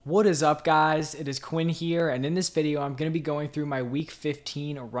What is up, guys? It is Quinn here, and in this video, I'm going to be going through my Week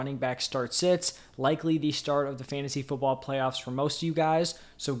 15 running back start sits, likely the start of the fantasy football playoffs for most of you guys.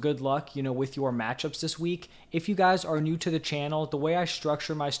 So good luck, with your matchups this week. If you guys are new to the channel, the way I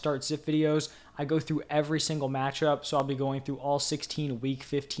structure my start sit videos, I go through every single matchup, so I'll be going through all 16 Week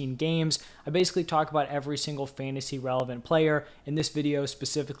 15 games. I basically talk about every single fantasy relevant player. In this video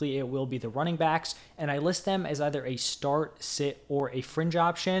specifically, it will be the running backs, and I list them as either a start, sit, or a fringe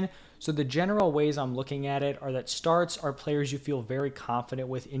option. So the general ways I'm looking at it are that starts are players you feel very confident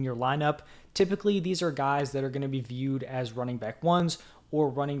with in your lineup. Typically, these are guys that are going to be viewed as running back ones or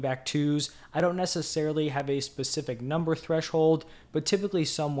running back twos. I don't necessarily have a specific number threshold, but typically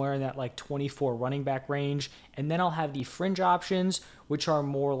somewhere in that like 24 running back range. And then I'll have the fringe options, which are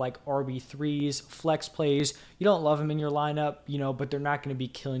more like RB3s, flex plays. You don't love them in your lineup, but they're not going to be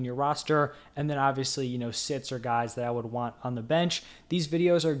killing your roster. And then obviously, sits are guys that I would want on the bench. These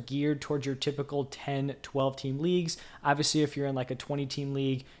videos are geared towards your typical 10, 12 team leagues. Obviously, if you're in like a 20 team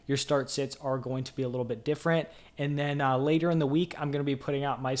league, your start sits are going to be a little bit different. And then later in the week, I'm going to be putting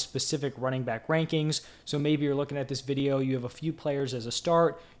out my specific running back rankings. So maybe you're looking at this video, you have a few players as a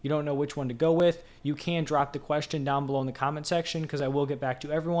start, you don't know which one to go with. You can drop the question down below in the comment section because I will get back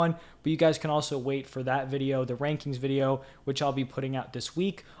to everyone. But you guys can also wait for that video, the rankings video, which I'll be putting out this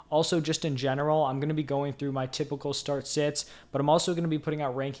week. Also, just in general, I'm going to be going through my typical start sits, but I'm also going to be putting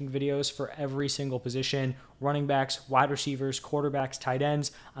out ranking videos for every single position: running backs, wide receivers, quarterbacks, tight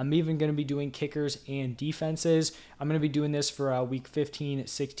ends. I'm even going to be doing kickers and defenses. I'm going to be doing this for week 15,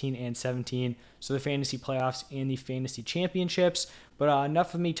 16, and 17, so the fantasy playoffs and the fantasy championships. But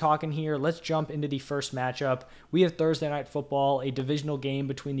enough of me talking here. Let's jump into the first matchup. We have Thursday Night Football, a divisional game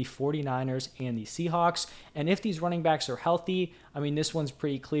between the 49ers and the Seahawks. And if these running backs are healthy, this one's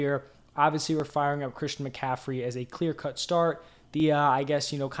pretty clear. Obviously, we're firing up Christian McCaffrey as a clear-cut start. The, I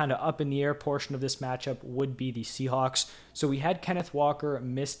guess, kind of up in the air portion of this matchup would be the Seahawks. So we had Kenneth Walker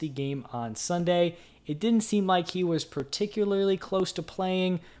miss the game on Sunday. It didn't seem like he was particularly close to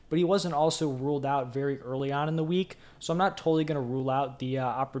playing, but he wasn't also ruled out very early on in the week. So I'm not totally going to rule out the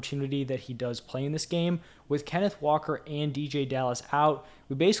opportunity that he does play in this game. With Kenneth Walker and DJ Dallas out,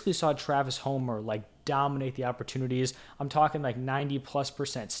 we basically saw Travis Homer dominate the opportunities. I'm talking like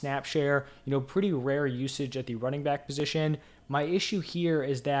 90+% snap share, pretty rare usage at the running back position. My issue here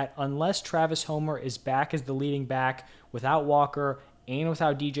is that unless Travis Homer is back as the leading back without Walker and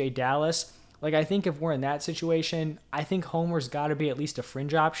without DJ Dallas, I think if we're in that situation, I think Homer's got to be at least a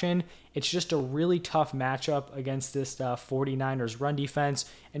fringe option. It's just a really tough matchup against this 49ers run defense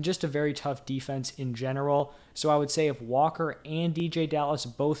and just a very tough defense in general. So I would say if Walker and DJ Dallas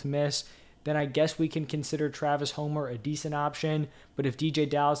both miss, then I guess we can consider Travis Homer a decent option. But if DJ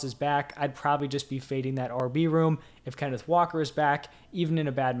Dallas is back, I'd probably just be fading that RB room. If Kenneth Walker is back, even in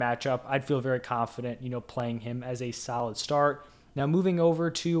a bad matchup, I'd feel very confident, playing him as a solid start. Now moving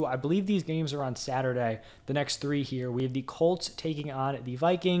over to, I believe these games are on Saturday, the next three here. We have the Colts taking on the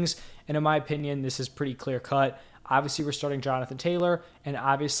Vikings, and in my opinion, this is pretty clear cut. Obviously, we're starting Jonathan Taylor, and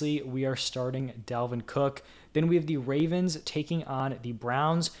obviously, we are starting Dalvin Cook. Then we have the Ravens taking on the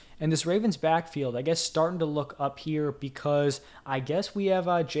Browns, and this Ravens backfield, I guess, starting to look up here because I guess we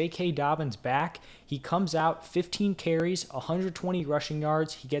have J.K. Dobbins back. He comes out 15 carries, 120 rushing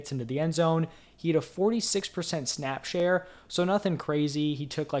yards. He gets into the end zone. He had a 46% snap share, so nothing crazy. He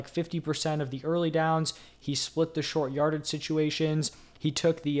took like 50% of the early downs. He split the short yardage situations. He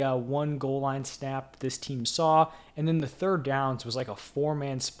took the one goal line snap this team saw, and then the third downs was like a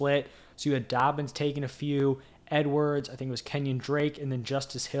four-man split. So you had Dobbins taking a few, Edwards, I think it was Kenyon Drake, and then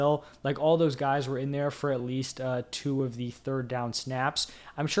Justice Hill. All those guys were in there for at least two of the third down snaps.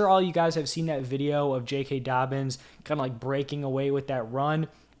 I'm sure all you guys have seen that video of J.K. Dobbins kind of breaking away with that run.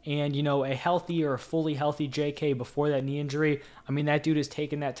 And, a healthy or fully healthy JK before that knee injury, that dude has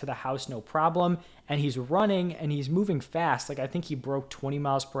taken that to the house no problem. And he's running and he's moving fast. I think he broke 20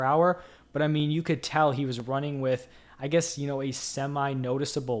 miles per hour. But, you could tell he was running with, I guess, a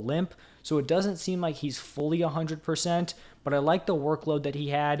semi-noticeable limp. So it doesn't seem like he's fully 100%, but I like the workload that he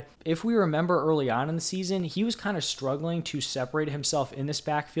had. If we remember early on in the season, he was kind of struggling to separate himself in this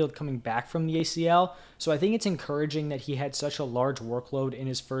backfield coming back from the ACL. So I think it's encouraging that he had such a large workload in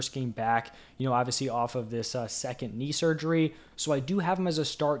his first game back, obviously off of this second knee surgery. So I do have him as a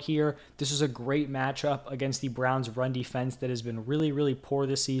start here. This is a great matchup against the Browns run defense that has been really, really poor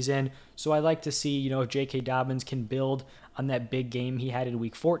this season. So I like to see, if J.K. Dobbins can build on that big game he had in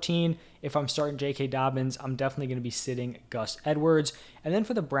week 14. If I'm starting J.K. Dobbins, I'm definitely going to be sitting Gus Edwards. And then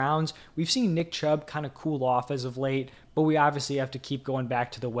for the Browns, we've seen Nick Chubb kind of cool off as of late, but we obviously have to keep going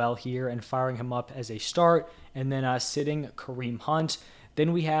back to the well here and firing him up as a start, and then sitting Kareem Hunt.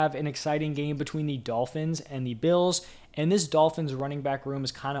 Then we have an exciting game between the Dolphins and the Bills. And this Dolphins running back room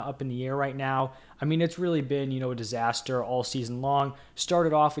is kind of up in the air right now. I mean, it's really been, a disaster all season long.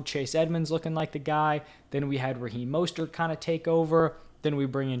 Started off with Chase Edmonds looking like the guy. Then we had Raheem Mostert kind of take over. Then we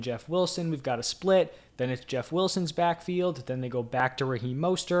bring in Jeff Wilson. We've got a split. Then it's Jeff Wilson's backfield. Then they go back to Raheem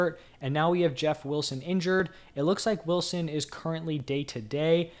Mostert. And now we have Jeff Wilson injured. It looks like Wilson is currently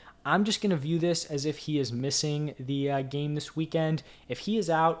day-to-day. I'm just going to view this as if he is missing the game this weekend. If he is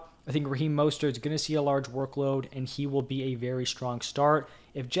out, I think Raheem Mostert is going to see a large workload, and he will be a very strong start.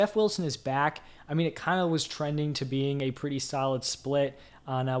 If Jeff Wilson is back, I mean, it kind of was trending to being a pretty solid split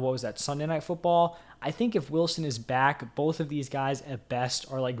on, Sunday Night Football. I think if Wilson is back, both of these guys at best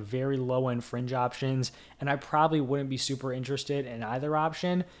are like very low-end fringe options, and I probably wouldn't be super interested in either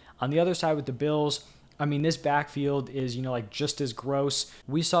option. On the other side with the Bills, I mean, this backfield is, just as gross.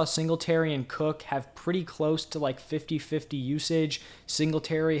 We saw Singletary and Cook have pretty close to like 50-50 usage.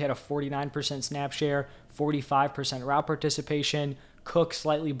 Singletary had a 49% snap share, 45% route participation. Cook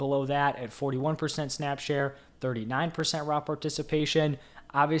slightly below that at 41% snap share, 39% route participation.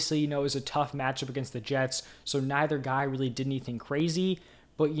 Obviously, it was a tough matchup against the Jets, so neither guy really did anything crazy.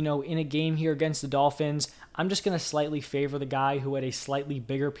 But, in a game here against the Dolphins, I'm just going to slightly favor the guy who had a slightly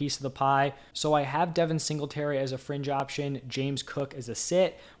bigger piece of the pie. So I have Devin Singletary as a fringe option, James Cook as a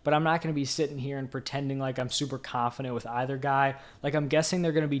sit, but I'm not going to be sitting here and pretending like I'm super confident with either guy. Like, I'm guessing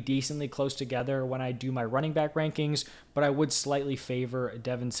they're going to be decently close together when I do my running back rankings, but I would slightly favor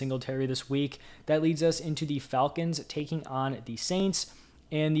Devin Singletary this week. That leads us into the Falcons taking on the Saints.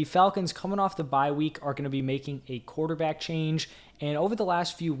 And the Falcons, coming off the bye week, are going to be making a quarterback change. And over the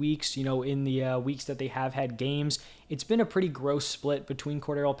last few weeks, in the weeks that they have had games, it's been a pretty gross split between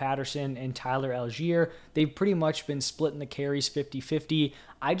Cordarrelle Patterson and Tyler Algier. They've pretty much been splitting the carries 50-50.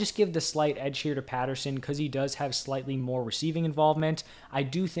 I just give the slight edge here to Patterson because he does have slightly more receiving involvement. I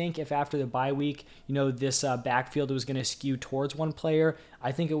do think if after the bye week, this backfield was going to skew towards one player,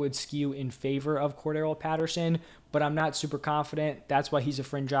 I think it would skew in favor of Cordarrelle Patterson, but I'm not super confident. That's why he's a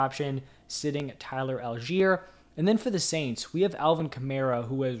fringe option, sitting Tyler Algier. And then for the Saints, we have Alvin Kamara,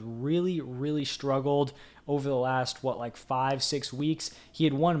 who has really, really struggled over the last, 5-6 weeks. He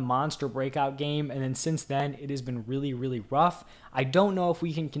had one monster breakout game, and then since then, it has been really, really rough. I don't know if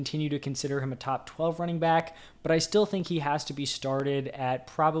we can continue to consider him a top 12 running back, but I still think he has to be started at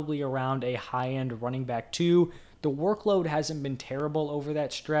probably around a high-end running back 2. The workload hasn't been terrible over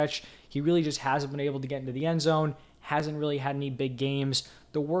that stretch. He really just hasn't been able to get into the end zone, hasn't really had any big games.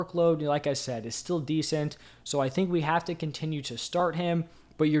 The workload, like I said, is still decent, so I think we have to continue to start him,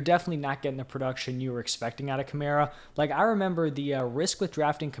 but you're definitely not getting the production you were expecting out of Kamara. Like, I remember the risk with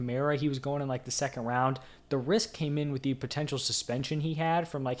drafting Kamara, he was going in the second round. The risk came in with the potential suspension he had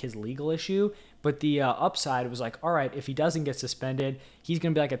from his legal issue, but the upside was all right, if he doesn't get suspended, he's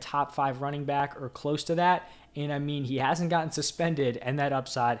going to be a top 5 running back or close to that. And I mean, he hasn't gotten suspended, and that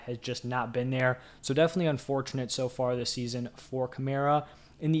upside has just not been there. So definitely unfortunate so far this season for Kamara.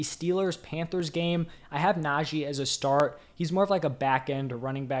 In the Steelers-Panthers game, I have Najee as a start. He's more of a back-end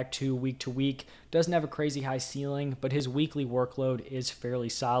running back 2 week to week. Doesn't have a crazy high ceiling, but his weekly workload is fairly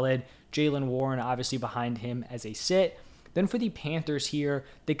solid. Jaylen Warren obviously behind him as a sit. Then for the Panthers here,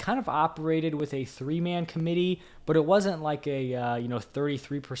 they kind of operated with a 3-man committee, but it wasn't like a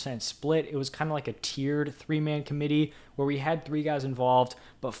 33% split. It was kind of like a tiered 3-man committee where we had 3 guys involved,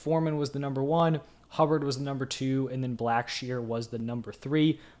 but Foreman was the number 1, Hubbard was the number 2, and then Blackshear was the number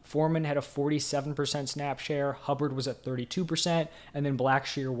 3. Foreman had a 47% snap share, Hubbard was at 32%, and then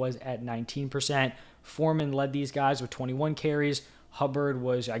Blackshear was at 19%. Foreman led these guys with 21 carries. Hubbard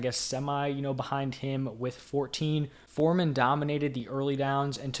was, semi, behind him with 14. Foreman dominated the early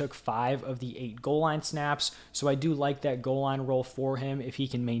downs and took 5 of the 8 goal line snaps. So I do like that goal line role for him. If he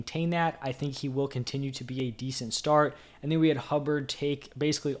can maintain that, I think he will continue to be a decent start. And then we had Hubbard take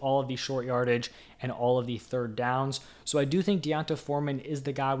basically all of the short yardage and all of the third downs. So I do think D'Onta Foreman is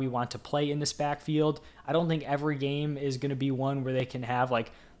the guy we want to play in this backfield. I don't think every game is going to be one where they can have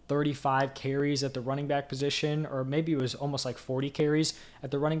 35 carries at the running back position, or maybe it was almost 40 carries at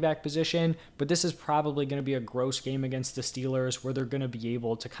the running back position, but this is probably going to be a gross game against the Steelers where they're going to be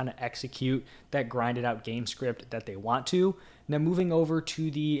able to kind of execute that grinded out game script that they want to. Now moving over to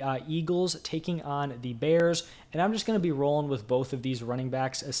the Eagles taking on the Bears, and I'm just going to be rolling with both of these running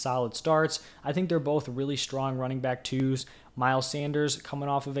backs as solid starts. I think they're both really strong running back 2s. Miles Sanders coming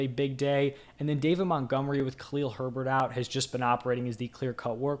off of a big day, and then David Montgomery with Khalil Herbert out has just been operating as the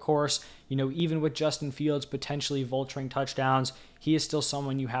clear-cut workhorse. Even with Justin Fields potentially vulturing touchdowns, he is still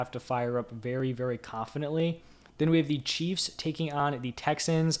someone you have to fire up very, very confidently. Then we have the Chiefs taking on the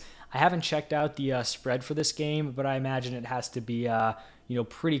Texans. I haven't checked out the spread for this game, but I imagine it has to be,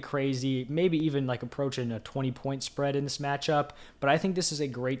 pretty crazy, maybe even like approaching a 20-point spread in this matchup. But I think this is a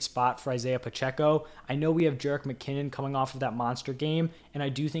great spot for Isaiah Pacheco. I know we have Jerick McKinnon coming off of that monster game, and I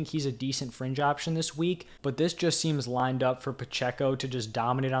do think he's a decent fringe option this week, but this just seems lined up for Pacheco to just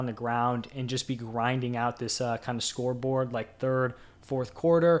dominate on the ground and just be grinding out this kind of scoreboard like third, fourth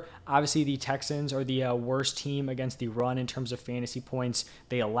quarter. Obviously, the Texans are the worst team against the run in terms of fantasy points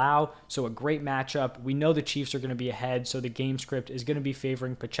they allow, so a great matchup. We know the Chiefs are going to be ahead, so the game script is going to be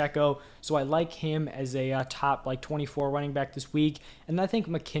favoring Pacheco, so I like him as a top 24 running back this week. And I think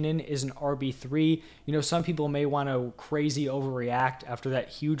McKinnon is an RB3. Some people may want to crazy overreact after that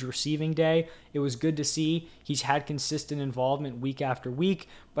huge receiving day. It was good to see. He's had consistent involvement week after week,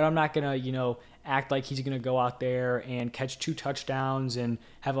 but I'm not going to, act like he's going to go out there and catch 2 touchdowns and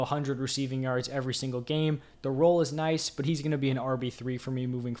have 100 receiving yards every single game. The role is nice, but he's going to be an RB3 for me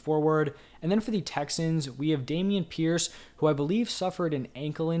moving forward. And then for the Texans, we have Dameon Pierce, who I believe suffered an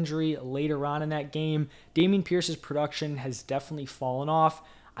ankle injury later on in that game. Dameon Pierce's production has definitely fallen off.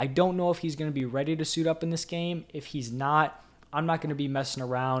 I don't know if he's going to be ready to suit up in this game. If he's not, I'm not going to be messing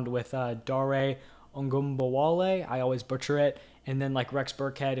around with Dare Ongumbawale. I always butcher it. And then like Rex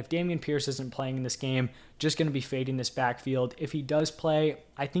Burkhead, if Dameon Pierce isn't playing in this game, just going to be fading this backfield. If he does play,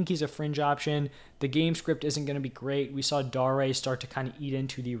 I think he's a fringe option. The game script isn't going to be great. We saw Dare start to kind of eat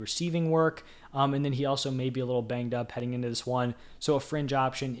into the receiving work. And then he also may be a little banged up heading into this one. So a fringe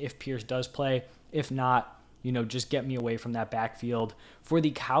option if Pierce does play. If not, just get me away from that backfield. For the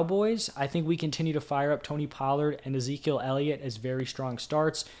Cowboys, I think we continue to fire up Tony Pollard and Ezekiel Elliott as very strong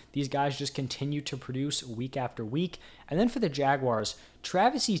starts. These guys just continue to produce week after week. And then for the Jaguars,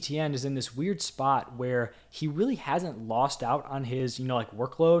 Travis Etienne is in this weird spot where he really hasn't lost out on his,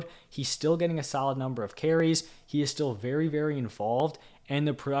 workload. He's still getting a solid number of carries. He is still very, very involved, and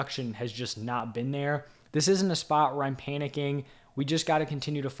the production has just not been there. This isn't a spot where I'm panicking. We just got to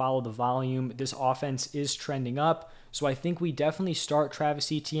continue to follow the volume. This offense is trending up, so I think we definitely start Travis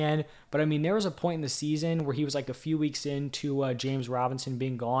Etienne. But there was a point in the season where he was like a few weeks into James Robinson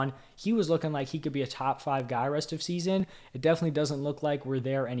being gone. He was looking like he could be a top 5 guy rest of season. It definitely doesn't look like we're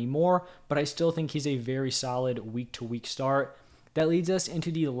there anymore, but I still think he's a very solid week-to-week start. That leads us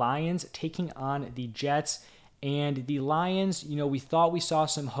into the Lions taking on the Jets. And the Lions, we thought we saw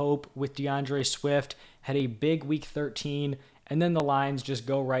some hope with DeAndre Swift, had a big week 13, and then the Lions just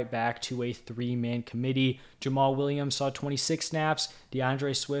go right back to a 3-man committee. Jamal Williams saw 26 snaps,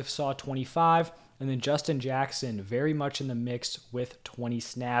 DeAndre Swift saw 25, and then Justin Jackson very much in the mix with 20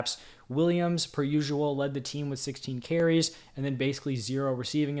 snaps. Williams, per usual, led the team with 16 carries and then basically 0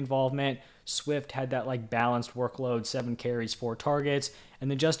 receiving involvement. Swift had that balanced workload, 7 carries, 4 targets, and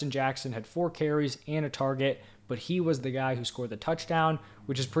then Justin Jackson had 4 carries and a target, but he was the guy who scored the touchdown,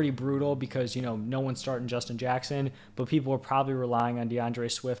 which is pretty brutal because, no one's starting Justin Jackson, but people are probably relying on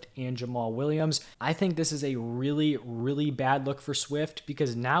DeAndre Swift and Jamal Williams. I think this is a really, really bad look for Swift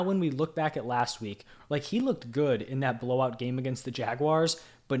because now when we look back at last week, he looked good in that blowout game against the Jaguars,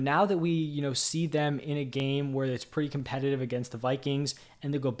 but now that we, see them in a game where it's pretty competitive against the Vikings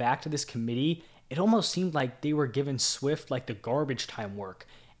and they go back to this committee, it almost seemed like they were giving Swift the garbage time work.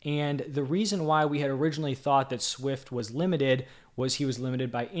 And the reason why we had originally thought that Swift was limited was he was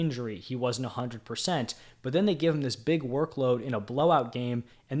limited by injury. He wasn't 100%. But then they give him this big workload in a blowout game,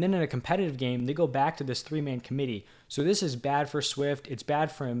 and then in a competitive game, they go back to this 3-man committee. So this is bad for Swift. It's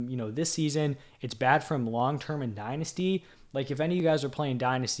bad for him, this season. It's bad for him long-term in Dynasty. If any of you guys are playing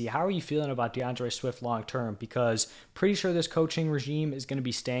Dynasty, how are you feeling about DeAndre Swift long-term? Because pretty sure this coaching regime is going to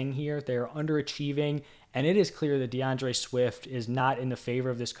be staying here. They're underachieving, and it is clear that DeAndre Swift is not in the favor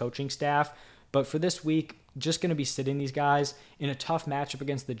of this coaching staff. But for this week, just going to be sitting these guys in a tough matchup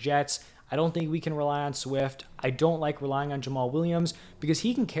against the Jets. I don't think we can rely on Swift. I don't like relying on Jamal Williams because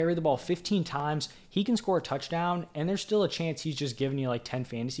he can carry the ball 15 times. He can score a touchdown, and there's still a chance he's just giving you 10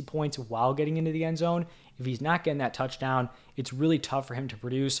 fantasy points while getting into the end zone. If he's not getting that touchdown, it's really tough for him to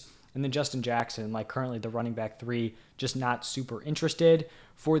produce. And then Justin Jackson, currently the running back 3, just not super interested.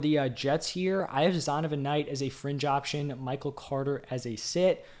 For the Jets here, I have Zonovan Knight as a fringe option, Michael Carter as a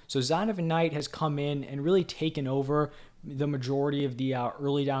sit. So Zonovan Knight has come in and really taken over the majority of the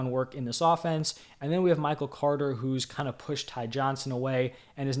early down work in this offense. And then we have Michael Carter, who's kind of pushed Ty Johnson away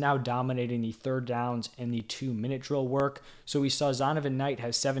and is now dominating the 3rd downs and the 2-minute drill work. So we saw Zonovan Knight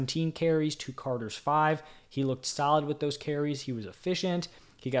has 17 carries to Carter's 5. He looked solid with those carries. He was efficient.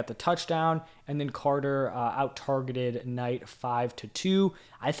 He got the touchdown, and then Carter out-targeted Knight 5-2.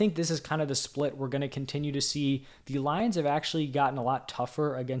 I think this is kind of the split we're going to continue to see. The Lions have actually gotten a lot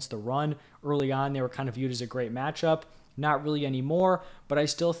tougher against the run. Early on, they were kind of viewed as a great matchup. not really anymore, but I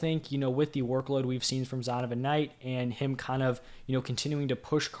still think, with the workload we've seen from Zonovan Knight and him kind of, continuing to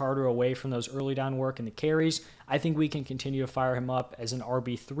push Carter away from those early down work and the carries, I think we can continue to fire him up as an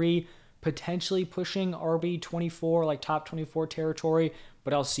RB3, potentially pushing RB24, like top 24 territory,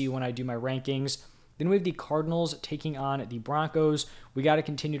 but I'll see when I do my rankings. Then we have the Cardinals taking on the Broncos. We got to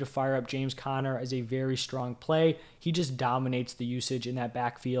continue to fire up James Conner as a very strong play. He just dominates the usage in that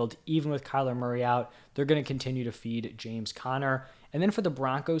backfield. Even with Kyler Murray out, they're going to continue to feed James Conner. And then for the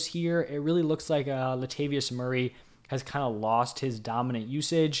Broncos here, it really looks like Latavius Murray has kind of lost his dominant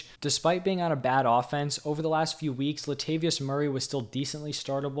usage. Despite being on a bad offense, over the last few weeks, Latavius Murray was still decently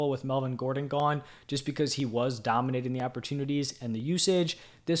startable with Melvin Gordon gone, just because he was dominating the opportunities and the usage.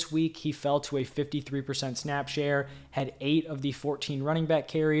 This week, he fell to a 53% snap share, had 8 of the 14 running back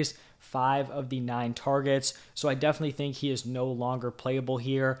carries, 5 of the 9 targets. So I definitely think he is no longer playable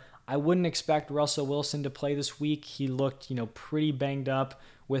here. I wouldn't expect Russell Wilson to play this week. He looked, pretty banged up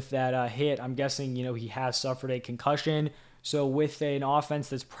with that hit. I'm guessing, he has suffered a concussion. So with an offense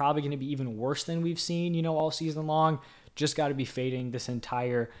that's probably going to be even worse than we've seen, all season long, just got to be fading this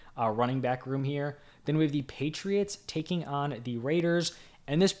entire running back room here. Then we have the Patriots taking on the Raiders,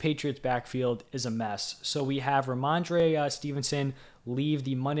 and this Patriots backfield is a mess. So we have Ramondre Stevenson leave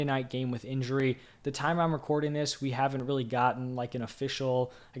the Monday night game with injury. The time I'm recording this, we haven't really gotten like an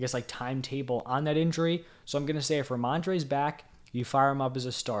official, timetable on that injury. So I'm going to say if Ramondre's back, you fire him up as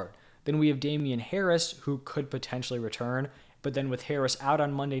a start. Then we have Damian Harris, who could potentially return. But then with Harris out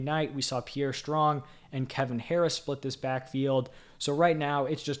on Monday night, we saw Pierre Strong and Kevin Harris split this backfield. So right now,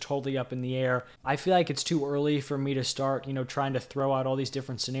 it's just totally up in the air. I feel like it's too early for me to start, trying to throw out all these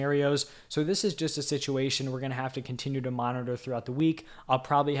different scenarios. So this is just a situation we're going to have to continue to monitor throughout the week. I'll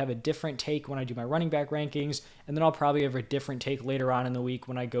probably have a different take when I do my running back rankings, and then I'll probably have a different take later on in the week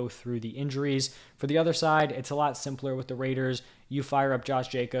when I go through the injuries. For the other side, it's a lot simpler with the Raiders. You fire up Josh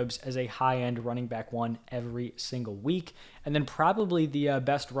Jacobs as a high-end running back one every single week. And then probably the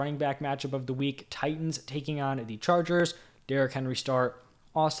best running back matchup of the week, Titans taking on the Chargers. Derrick Henry start,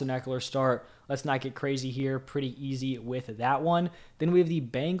 Austin Eckler start. Let's not get crazy here. Pretty easy with that one. Then we have the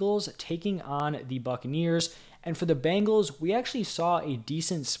Bengals taking on the Buccaneers. And for the Bengals, we actually saw a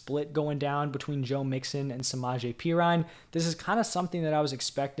decent split going down between Joe Mixon and Samaje Perine. This is kind of something that I was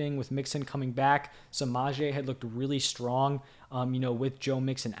expecting with Mixon coming back. Samaje had looked really strong, with Joe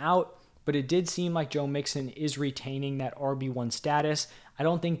Mixon out. But it did seem like Joe Mixon is retaining that RB1 status. I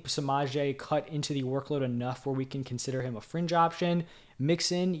don't think Samaje cut into the workload enough where we can consider him a fringe option.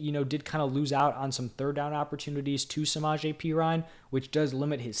 Mixon, did kind of lose out on some third down opportunities to Samaje Perine, which does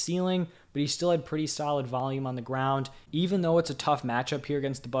limit his ceiling, but he still had pretty solid volume on the ground. Even though it's a tough matchup here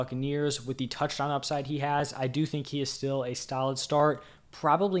against the Buccaneers, with the touchdown upside he has, I do think he is still a solid start.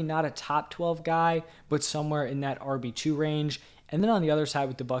 Probably not a top 12 guy, but somewhere in that RB2 range. And then on the other side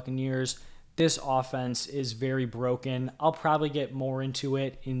with the Buccaneers, this offense is very broken. I'll probably get more into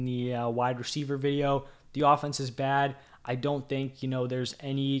it in the wide receiver video. The offense is bad. I don't think, there's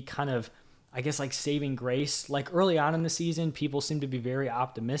any kind of, saving grace. Like early on in the season, people seem to be very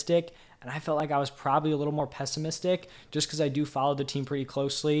optimistic, and I felt like I was probably a little more pessimistic just because I do follow the team pretty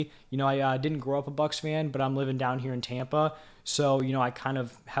closely. I didn't grow up a Bucs fan, but I'm living down here in Tampa. So, I kind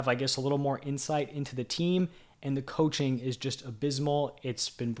of have, a little more insight into the team. And the coaching is just abysmal. It's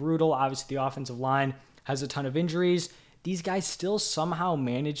been brutal. Obviously, the offensive line has a ton of injuries. These guys still somehow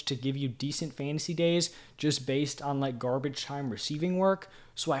manage to give you decent fantasy days just based on garbage time receiving work.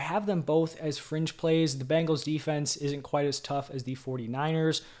 So I have them both as fringe plays. The Bengals defense isn't quite as tough as the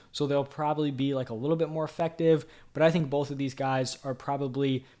 49ers, so they'll probably be a little bit more effective. But I think both of these guys are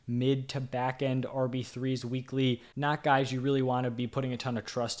probably mid to back end RB3s weekly, not guys you really want to be putting a ton of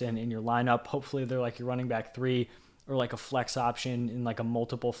trust in your lineup. Hopefully they're your running back 3 or a flex option in a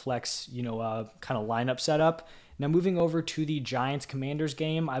multiple flex, kind of lineup setup. Now moving over to the Giants-Commanders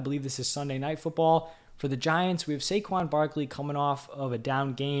game, I believe this is Sunday Night Football. For the Giants, we have Saquon Barkley coming off of a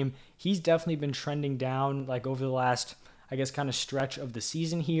down game. He's definitely been trending down over the last, kind of stretch of the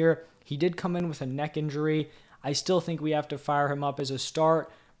season here. He did come in with a neck injury. I still think we have to fire him up as a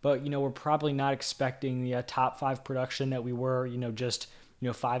start, but, we're probably not expecting the top 5 production that we were, just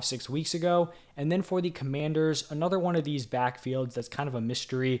 5-6 weeks ago. And then for the Commanders, another one of these backfields that's kind of a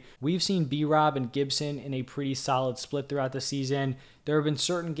mystery. We've seen B-Rob and Gibson in a pretty solid split throughout the season. There have been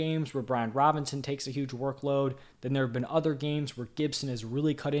certain games where Brian Robinson takes a huge workload. Then there have been other games where Gibson has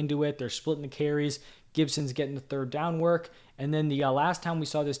really cut into it. They're splitting the carries. Gibson's getting the third down work. And then the last time we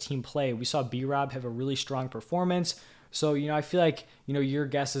saw this team play, we saw B-Rob have a really strong performance. So, I feel like, your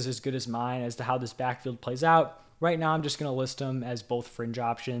guess is as good as mine as to how this backfield plays out. Right now, I'm just going to list them as both fringe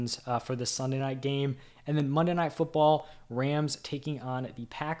options for the Sunday night game. And then Monday Night Football, Rams taking on the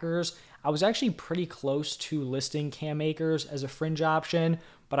Packers. I was actually pretty close to listing Cam Akers as a fringe option,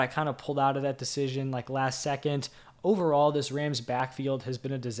 but I kind of pulled out of that decision like last second. Overall, this Rams backfield has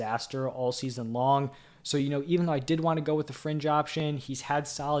been a disaster all season long. So, even though I did want to go with the fringe option, he's had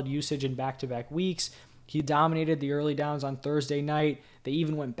solid usage in back-to-back weeks. He dominated the early downs on Thursday night. They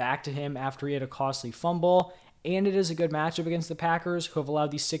even went back to him after he had a costly fumble. And it is a good matchup against the Packers, who have allowed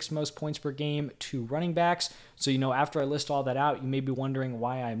the 6th most points per game to running backs. So, after I list all that out, you may be wondering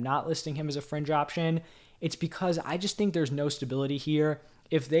why I'm not listing him as a fringe option. It's because I just think there's no stability here.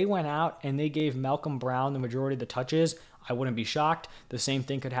 If they went out and they gave Malcolm Brown the majority of the touches, I wouldn't be shocked. The same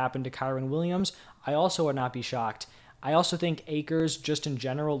thing could happen to Kyren Williams. I also would not be shocked. I also think Akers, just in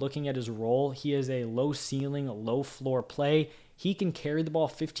general, looking at his role, he is a low ceiling, low floor play. He can carry the ball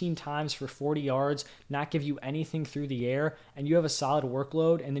 15 times for 40 yards, not give you anything through the air, and you have a solid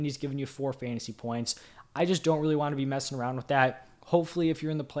workload, and then he's giving you 4 fantasy points. I just don't really want to be messing around with that. Hopefully, if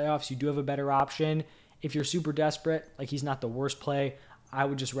you're in the playoffs, you do have a better option. If you're super desperate, like he's not the worst play, I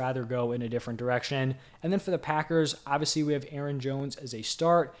would just rather go in a different direction. And then for the Packers, obviously we have Aaron Jones as a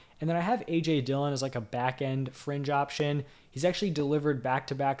start. And then I have A.J. Dillon as like a back-end fringe option. He's actually delivered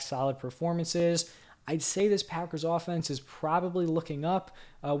back-to-back solid performances. I'd say this Packers offense is probably looking up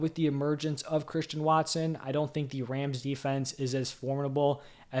with the emergence of Christian Watson. I don't think the Rams defense is as formidable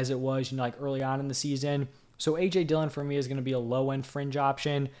as it was, like early on in the season. So A.J. Dillon for me is going to be a low-end fringe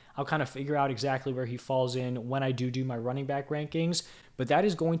option. I'll kind of figure out exactly where he falls in when I do my running back rankings. But that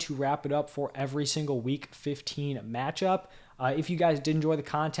is going to wrap it up for every single Week 15 matchup. If you guys did enjoy the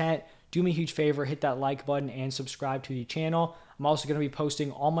content, do me a huge favor, hit that like button and subscribe to the channel. I'm also going to be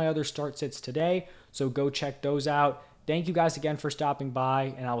posting all my other start sits today, so go check those out. Thank you guys again for stopping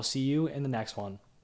by, and I will see you in the next one.